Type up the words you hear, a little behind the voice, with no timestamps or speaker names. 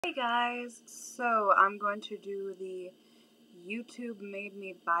Hey guys, so I'm going to do the YouTube made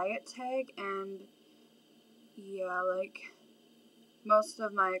me buy it tag, and yeah, like most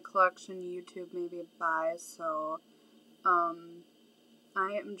of my collection YouTube made me buy, so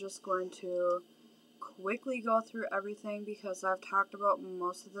I am just going to quickly go through everything because I've talked about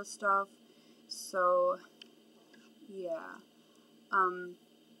most of this stuff. So yeah,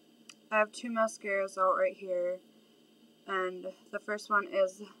 I have two mascaras out right here, and the first one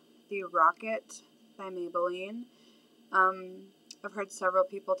is the Rocket by Maybelline. I've heard several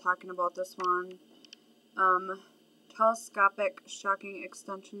people talking about this one. Telescopic Shocking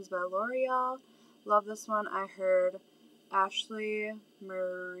Extensions by L'Oreal. Love this one. I heard Ashley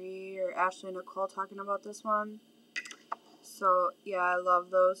Nichole talking about this one. So yeah, I love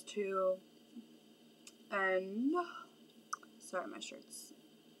those two. And sorry, my shirt's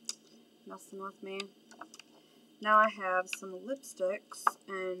messing with me. Now I have some lipsticks,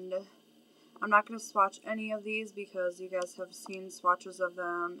 and I'm not going to swatch any of these because you guys have seen swatches of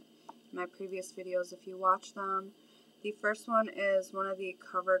them in my previous videos if you watch them. The first one is one of the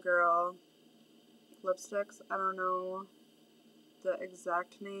CoverGirl lipsticks. I don't know the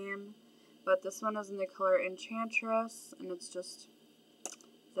exact name, but this one is in the color Enchantress, and it's just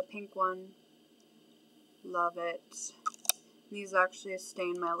the pink one. Love it. These actually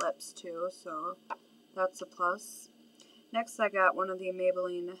stain my lips too, so that's a plus. Next I got one of the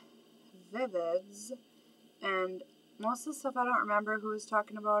Maybelline Vivids, and most of the stuff I don't remember who was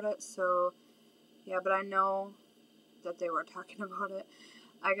talking about it, so yeah, but I know that they were talking about it.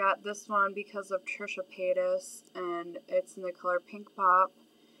 I got this one because of Trisha Paytas, and it's in the color Pink Pop.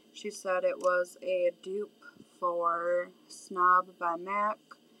 She said it was a dupe for Snob by MAC,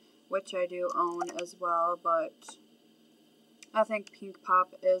 which I do own as well, but I think Pink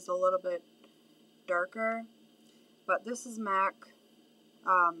Pop is a little bit darker. But this is MAC's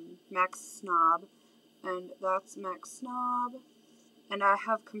Snob, and that's MAC's Snob, and I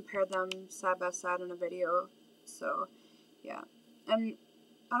have compared them side by side in a video, so yeah. And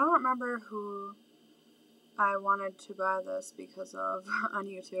I don't remember who I wanted to buy this because of on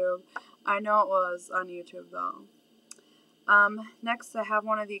YouTube. I know it was on YouTube though. Next I have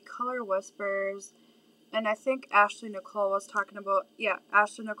one of the Color Whispers, and I think Ashley Nichole was talking about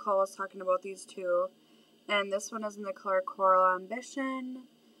these two. And this one is in the color Coral Ambition.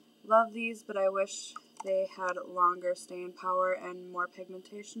 Love these, but I wish they had longer staying power and more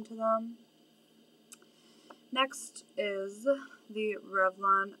pigmentation to them. Next is the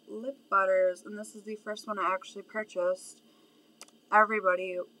Revlon Lip Butters, and this is the first one I actually purchased.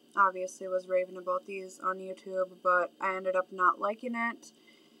 Everybody obviously was raving about these on YouTube, but I ended up not liking it.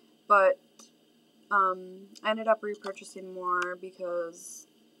 But I ended up repurchasing more because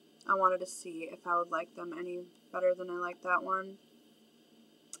I wanted to see if I would like them any better than I like that one.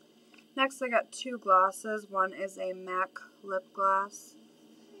 Next I got two glosses. One is a MAC lip gloss.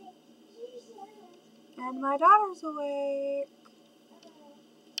 And my daughter's awake.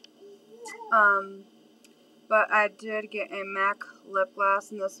 But I did get a MAC lip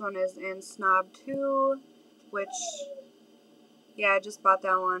gloss, and this one is in Snob 2, which, yeah, I just bought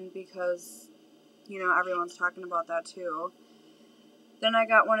that one because, you know, everyone's talking about that too. Then I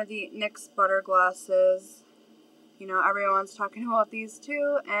got one of the NYX Butter Glosses. You know, everyone's talking about these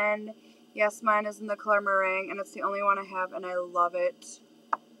too, and yes, mine is in the color Meringue, and it's the only one I have, and I love it.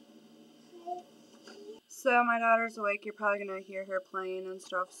 So my daughter's awake. You're probably going to hear her playing and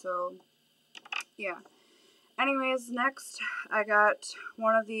stuff, so yeah. Anyways, next I got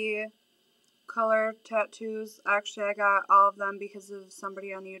one of the color tattoos. Actually, I got all of them because of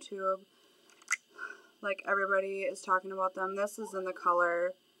somebody on YouTube. Like, everybody is talking about them. This is in the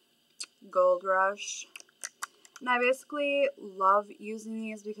color Gold Rush. And I basically love using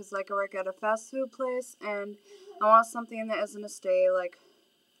these because, like, I work at a fast food place, and I want something that isn't to stay, like,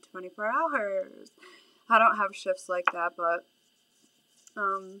 24 hours. I don't have shifts like that, but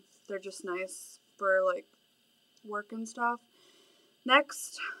they're just nice for, like, work and stuff.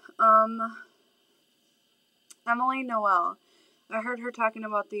 Next, Emily Noel. I heard her talking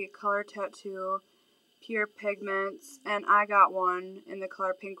about the color tattoo Pure Pigments, and I got one in the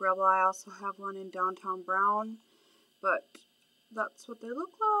color Pink Rebel. I also have one in Downtown Brown, but that's what they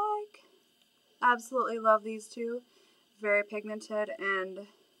look like. Absolutely love these two. Very pigmented, and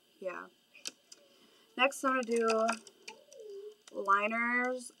yeah. Next I'm going to do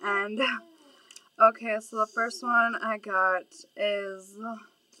liners, and okay, so the first one I got is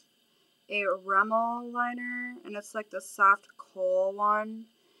a Rimmel liner, and it's like the soft coal one,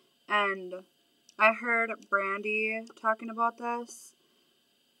 and I heard Brandi talking about this,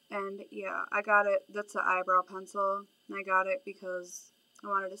 and yeah, I got it. That's an eyebrow pencil, and I got it because I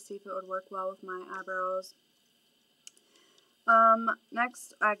wanted to see if it would work well with my eyebrows.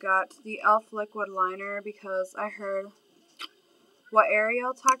 Next I got the e.l.f. liquid liner because I heard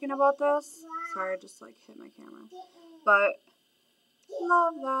Whaarielle talking about this. Sorry, I just like hit my camera. But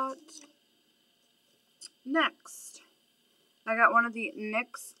love that. Next, I got one of the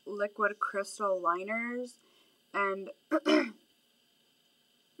NYX liquid crystal liners, and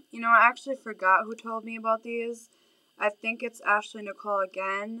you know, I actually forgot who told me about these. I think it's Ashley Nichole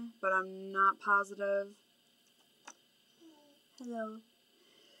again, but I'm not positive. Hello.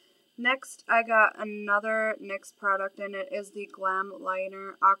 Next, I got another NYX product, and it is the Glam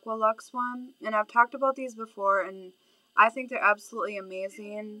Liner Aqua Luxe one. And I've talked about these before, and I think they're absolutely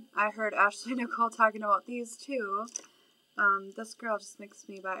amazing. I heard Ashley Nichole talking about these too. This girl just makes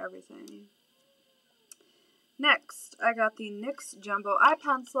me buy everything. Next, I got the NYX Jumbo Eye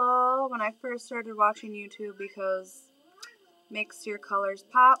Pencil when I first started watching YouTube because it makes your colors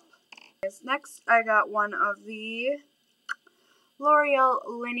pop. Next, I got one of the L'Oreal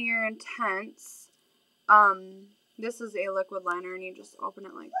Linear Intense. This is a liquid liner, and you just open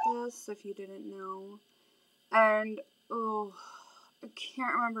it like this if you didn't know. And, oh, I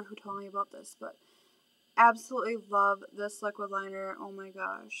can't remember who told me about this, but absolutely love this liquid liner. Oh my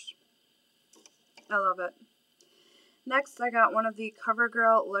gosh. I love it. Next, I got one of the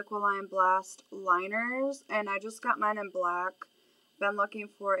CoverGirl Liquiline Blast liners, and I just got mine in black. Been looking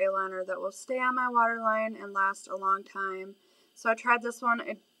for a liner that will stay on my waterline and last a long time. So I tried this one.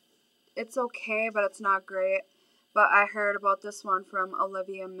 It's okay, but it's not great. But I heard about this one from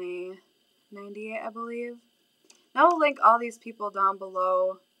Olivia May 98, I believe. And I'll link all these people down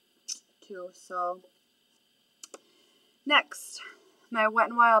below too. So next, my Wet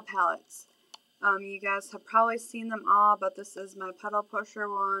n Wild palettes. You guys have probably seen them all, but this is my Petal Pusher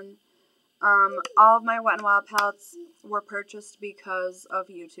one. All of my Wet n Wild palettes were purchased because of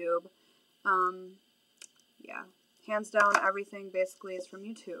YouTube. Yeah, hands down, everything basically is from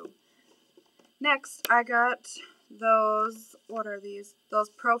YouTube. Next, I got those, what are these? Those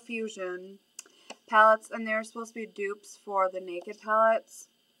Profusion palettes, and they're supposed to be dupes for the Naked palettes.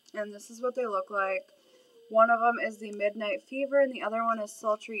 And this is what they look like. One of them is the Midnight Fever, and the other one is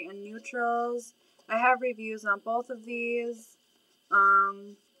Sultry and Neutrals. I have reviews on both of these.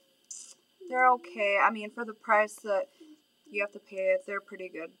 They're okay. I mean, for the price that you have to pay, they're pretty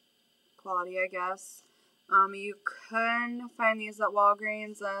good quality, I guess. You can find these at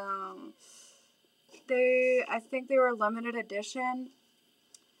Walgreens. I think they were limited edition.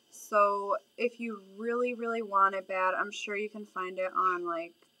 So if you really, really want it bad, I'm sure you can find it on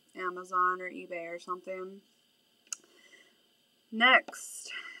like Amazon or eBay or something. Next,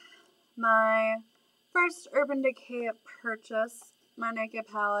 my first Urban Decay purchase, my Naked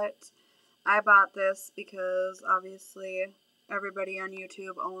palette. I bought this because obviously everybody on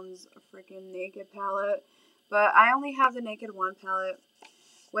YouTube owns a freaking Naked palette. But I only have the Naked 1 palette,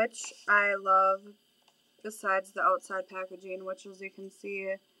 which I love, besides the outside packaging, which as you can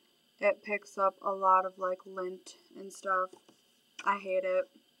see, it picks up a lot of like lint and stuff. I hate it.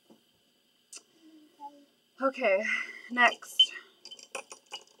 Okay, next.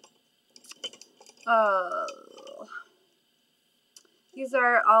 These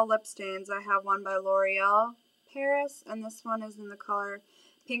are all lip stains. I have one by L'Oreal Paris, and this one is in the color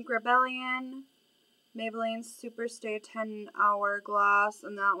Pink Rebellion. Maybelline Superstay 10 Hour Gloss,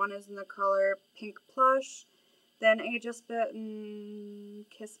 and that one is in the color Pink Plush. Then a Just Bitten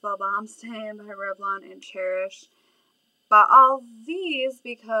Kiss Bell Balm Stain by Revlon and Cherish. Bought all these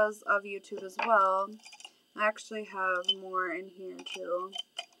because of YouTube as well. I actually have more in here too.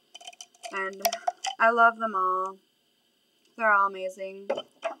 And I love them all. They're all amazing.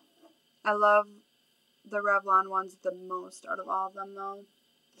 I love the Revlon ones the most out of all of them though.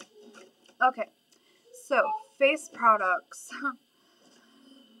 Okay, so face products. I'm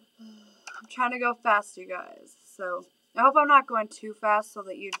trying to go fast, you guys. So I hope I'm not going too fast so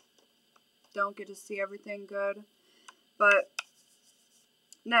that you don't get to see everything good. But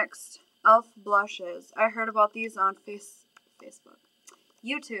next, e.l.f. blushes. I heard about these on Facebook,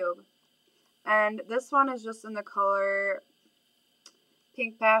 YouTube. And this one is just in the color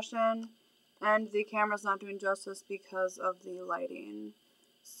Pink Passion. And the camera's not doing justice because of the lighting.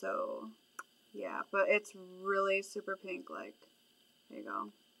 So, yeah. But it's really super pink. Like, there you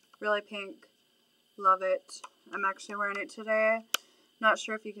go. Really pink. Love it. I'm actually wearing it today. Not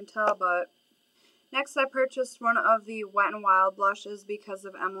sure if you can tell, but next I purchased one of the Wet n Wild blushes because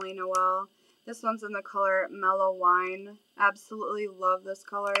of Emily Noel. This one's in the color Mellow Wine. Absolutely love this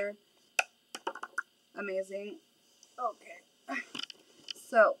color. Amazing. Okay.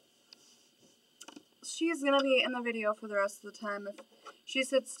 So, she's going to be in the video for the rest of the time. If She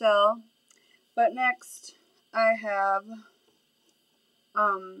Sits Still. But next, I have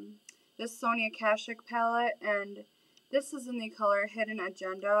this Sonia Kashuk palette, and this is in the color Hidden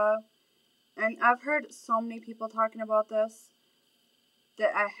Agenda. And I've heard so many people talking about this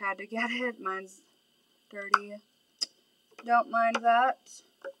that I had to get it. Mine's dirty. Don't mind that.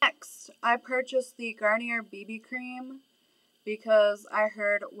 Next, I purchased the Garnier BB cream because I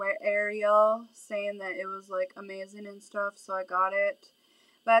heard Whaarielle saying that it was like amazing and stuff, so I got it.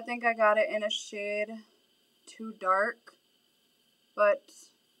 But I think I got it in a shade too dark. But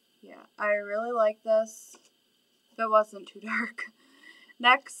yeah, I really like this. If it wasn't too dark.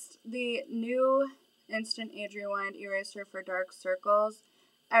 Next, the new Instant Age Rewind Eraser for Dark Circles.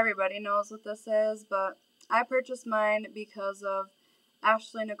 Everybody knows what this is, but I purchased mine because of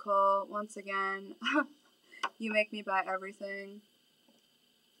Ashley Nichole. Once again, you make me buy everything.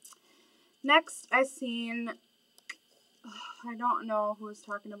 Next, I don't know who was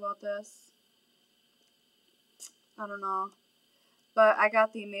talking about this. I don't know. But I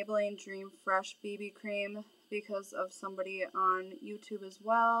got the Maybelline Dream Fresh BB cream because of somebody on YouTube as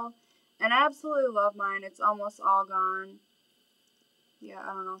well. And I absolutely love mine. It's almost all gone. Yeah,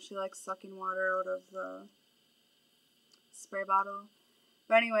 I don't know. She likes sucking water out of the spray bottle.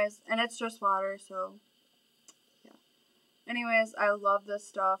 But anyways, and it's just water, so yeah. Anyways, I love this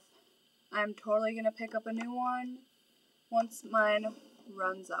stuff. I'm totally going to pick up a new one once mine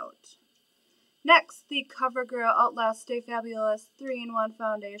runs out. Next, the CoverGirl Outlast Stay Fabulous 3-in-1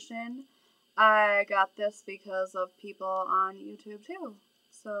 Foundation. I got this because of people on YouTube too.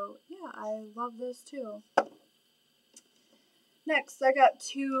 So, yeah, I love this too. Next, I got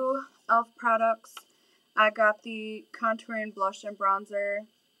 2 e.l.f. products. I got the Contouring Blush and Bronzer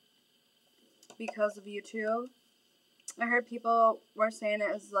because of YouTube. I heard people were saying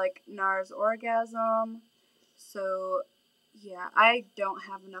it is like NARS Orgasm. So, yeah, I don't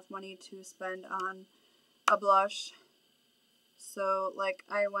have enough money to spend on a blush. So, like,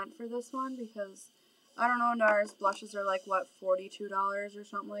 I went for this one because, I don't know, NARS blushes are like, what, $42 or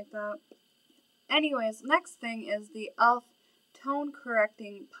something like that. Anyways, next thing is the e.l.f. Tone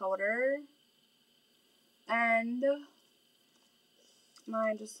Correcting Powder. And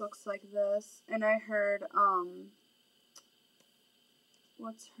mine just looks like this. And I heard,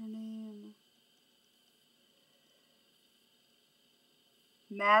 what's her name?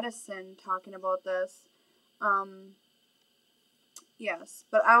 Madison talking about this. Yes,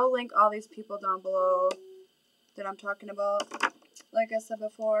 but I will link all these people down below that I'm talking about, like I said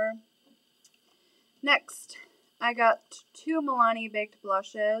before. Next, I got 2 Milani Baked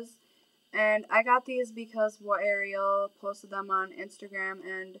Blushes, and I got these because Whaarielle posted them on Instagram,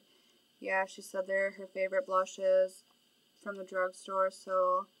 and yeah, she said they're her favorite blushes from the drugstore,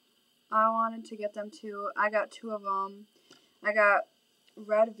 so I wanted to get them too. I got 2 of them. I got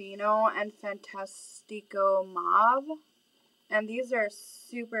Red Vino and Fantastico Mauve. And these are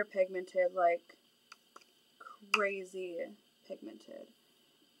super pigmented, like crazy pigmented.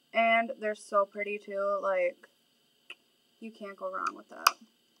 And they're so pretty too, like you can't go wrong with that.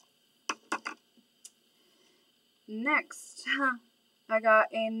 Next, I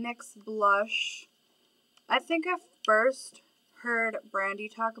got a NYX blush. I think I first heard Brandi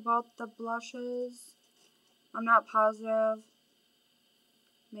talk about the blushes. I'm not positive.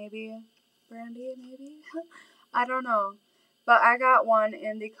 Maybe Brandi, maybe? I don't know. But I got one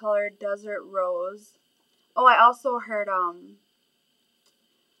in the color Desert Rose. Oh, I also heard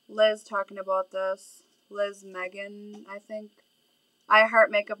Liz talking about this. Liz Megan, I think. I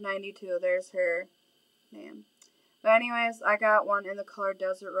Heart Makeup 92. There's her name. But anyways, I got one in the color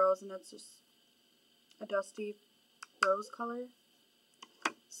Desert Rose, and it's just a dusty rose color.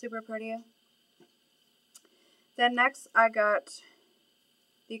 Super pretty. Then next, I got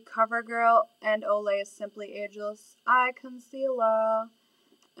the CoverGirl and Olay Simply Ageless Eye Concealer.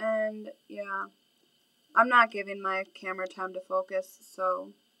 And yeah, I'm not giving my camera time to focus,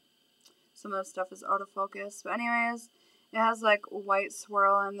 so some of the stuff is out of focus. But anyways, it has like white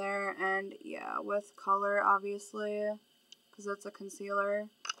swirl in there, and yeah, with color obviously, because it's a concealer.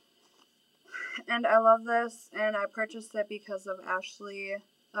 And I love this, and I purchased it because of Ashley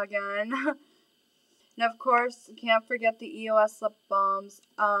again. And of course, can't forget the EOS lip balms.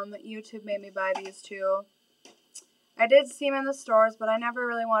 YouTube made me buy these too. I did see them in the stores, but I never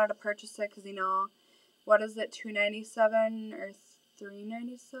really wanted to purchase it because, you know, what is it, $2.97 or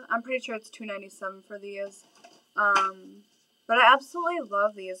 $3.97? I'm pretty sure it's $2.97 for these. But I absolutely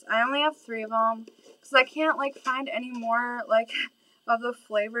love these. I only have 3 of them because I can't, like, find any more, like, of the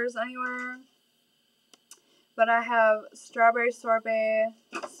flavors anywhere. But I have Strawberry Sorbet,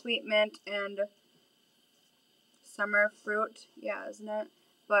 Sweet Mint, and summer fruit. Yeah, isn't it?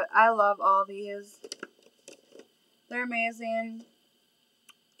 But I love all these. They're amazing.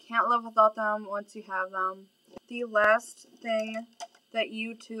 Can't live without them once you have them. The last thing that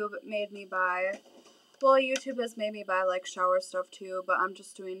YouTube made me buy. Well, YouTube has made me buy like shower stuff too, but I'm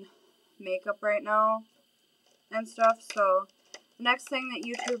just doing makeup right now and stuff. So the next thing that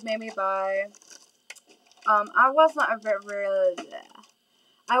YouTube made me buy, I wasn't a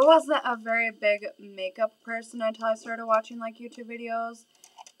very big makeup person until I started watching like YouTube videos,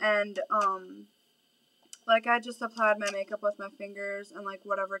 and like I just applied my makeup with my fingers and like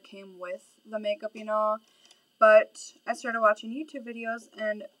whatever came with the makeup, you know. But I started watching YouTube videos,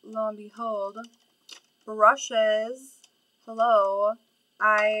 and lo and behold, brushes. Hello.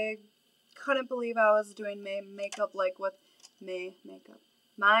 I couldn't believe I was doing my makeup like with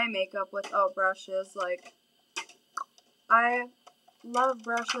my makeup without brushes. Like, I love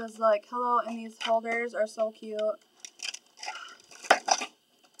brushes. Like, hello, and these holders are so cute.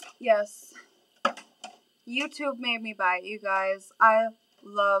 Yes. YouTube made me buy it, you guys. I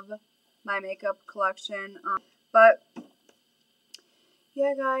love my makeup collection. But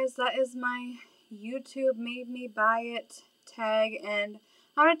yeah, guys, that is my YouTube made me buy it tag, and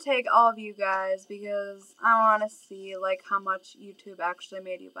I'm gonna tag all of you guys because I want to see like how much YouTube actually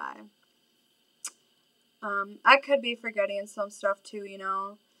made you buy. I could be forgetting some stuff too, you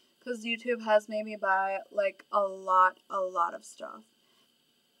know, because YouTube has made me buy like a lot of stuff.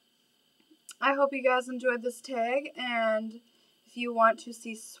 I hope you guys enjoyed this tag, and if you want to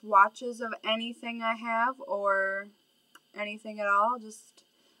see swatches of anything I have or anything at all, just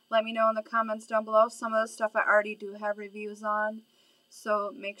let me know in the comments down below. Some of the stuff I already do have reviews on,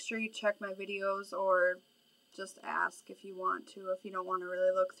 so make sure you check my videos, or just ask if you want to, if you don't want to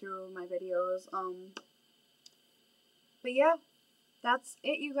really look through my videos. But yeah, that's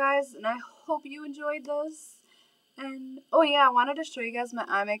it, you guys, and I hope you enjoyed this. And oh yeah, I wanted to show you guys my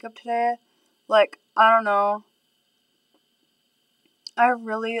eye makeup today. Like, I don't know, I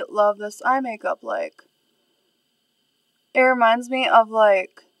really love this eye makeup. Like, it reminds me of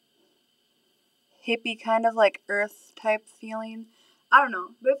like hippie kind of like earth type feeling. I don't know,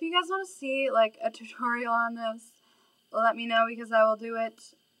 but if you guys want to see like a tutorial on this, let me know because I will do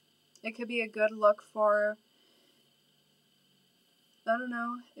it. It could be a good look for, I don't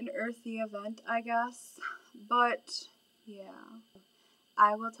know, an earthy event, I guess. But yeah,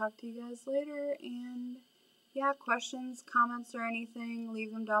 I will talk to you guys later, and yeah, questions, comments, or anything,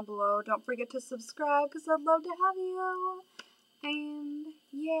 leave them down below. Don't forget to subscribe because I'd love to have you. And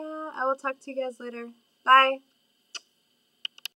yeah, I will talk to you guys later. Bye.